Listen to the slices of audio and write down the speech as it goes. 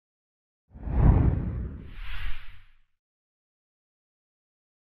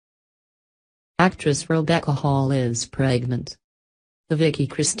Actress Rebecca Hall is pregnant. The Vicky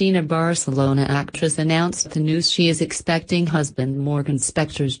Cristina Barcelona actress announced the news she is expecting husband Morgan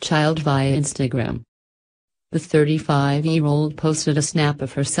Spector's child via Instagram. The 35-year-old posted a snap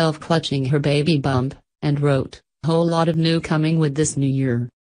of herself clutching her baby bump, and wrote, "Whole lot of new coming with this new year.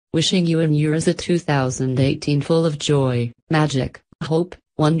 Wishing you and yours a 2018 full of joy, magic, hope,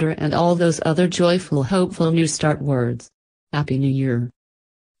 wonder and all those other joyful hopeful new start words. Happy New Year."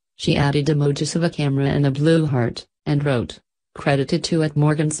 She added emojis of a camera and a blue heart, and wrote, "Credited to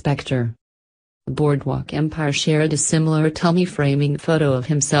 @Morgan Spector." The Boardwalk Empire shared a similar tummy-framing photo of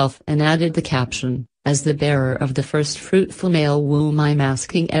himself and added the caption, "As the bearer of the first fruitful male womb, I'm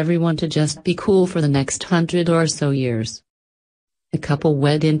asking everyone to just be cool for the next 100 or so years." The couple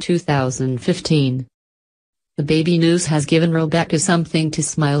wed in 2015. The baby news has given Rebecca something to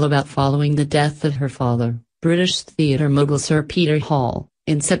smile about following the death of her father, British theatre mogul Sir Peter Hall,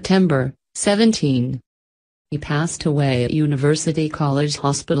 in September 17. He passed away at University College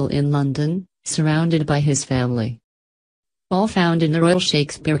Hospital in London, surrounded by his family. Hall founded the Royal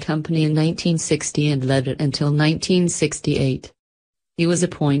Shakespeare Company in 1960 and led it until 1968. He was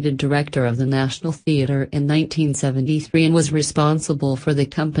appointed director of the National Theatre in 1973 and was responsible for the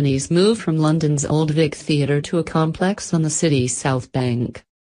company's move from London's Old Vic Theatre to a complex on the city's South Bank.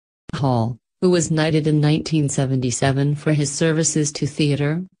 Hall, who was knighted in 1977 for his services to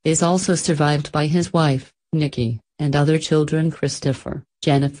theatre, is also survived by his wife, Nikki, and other children Christopher,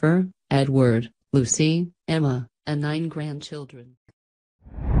 Jennifer, Edward, Lucy, Emma, and 9 grandchildren.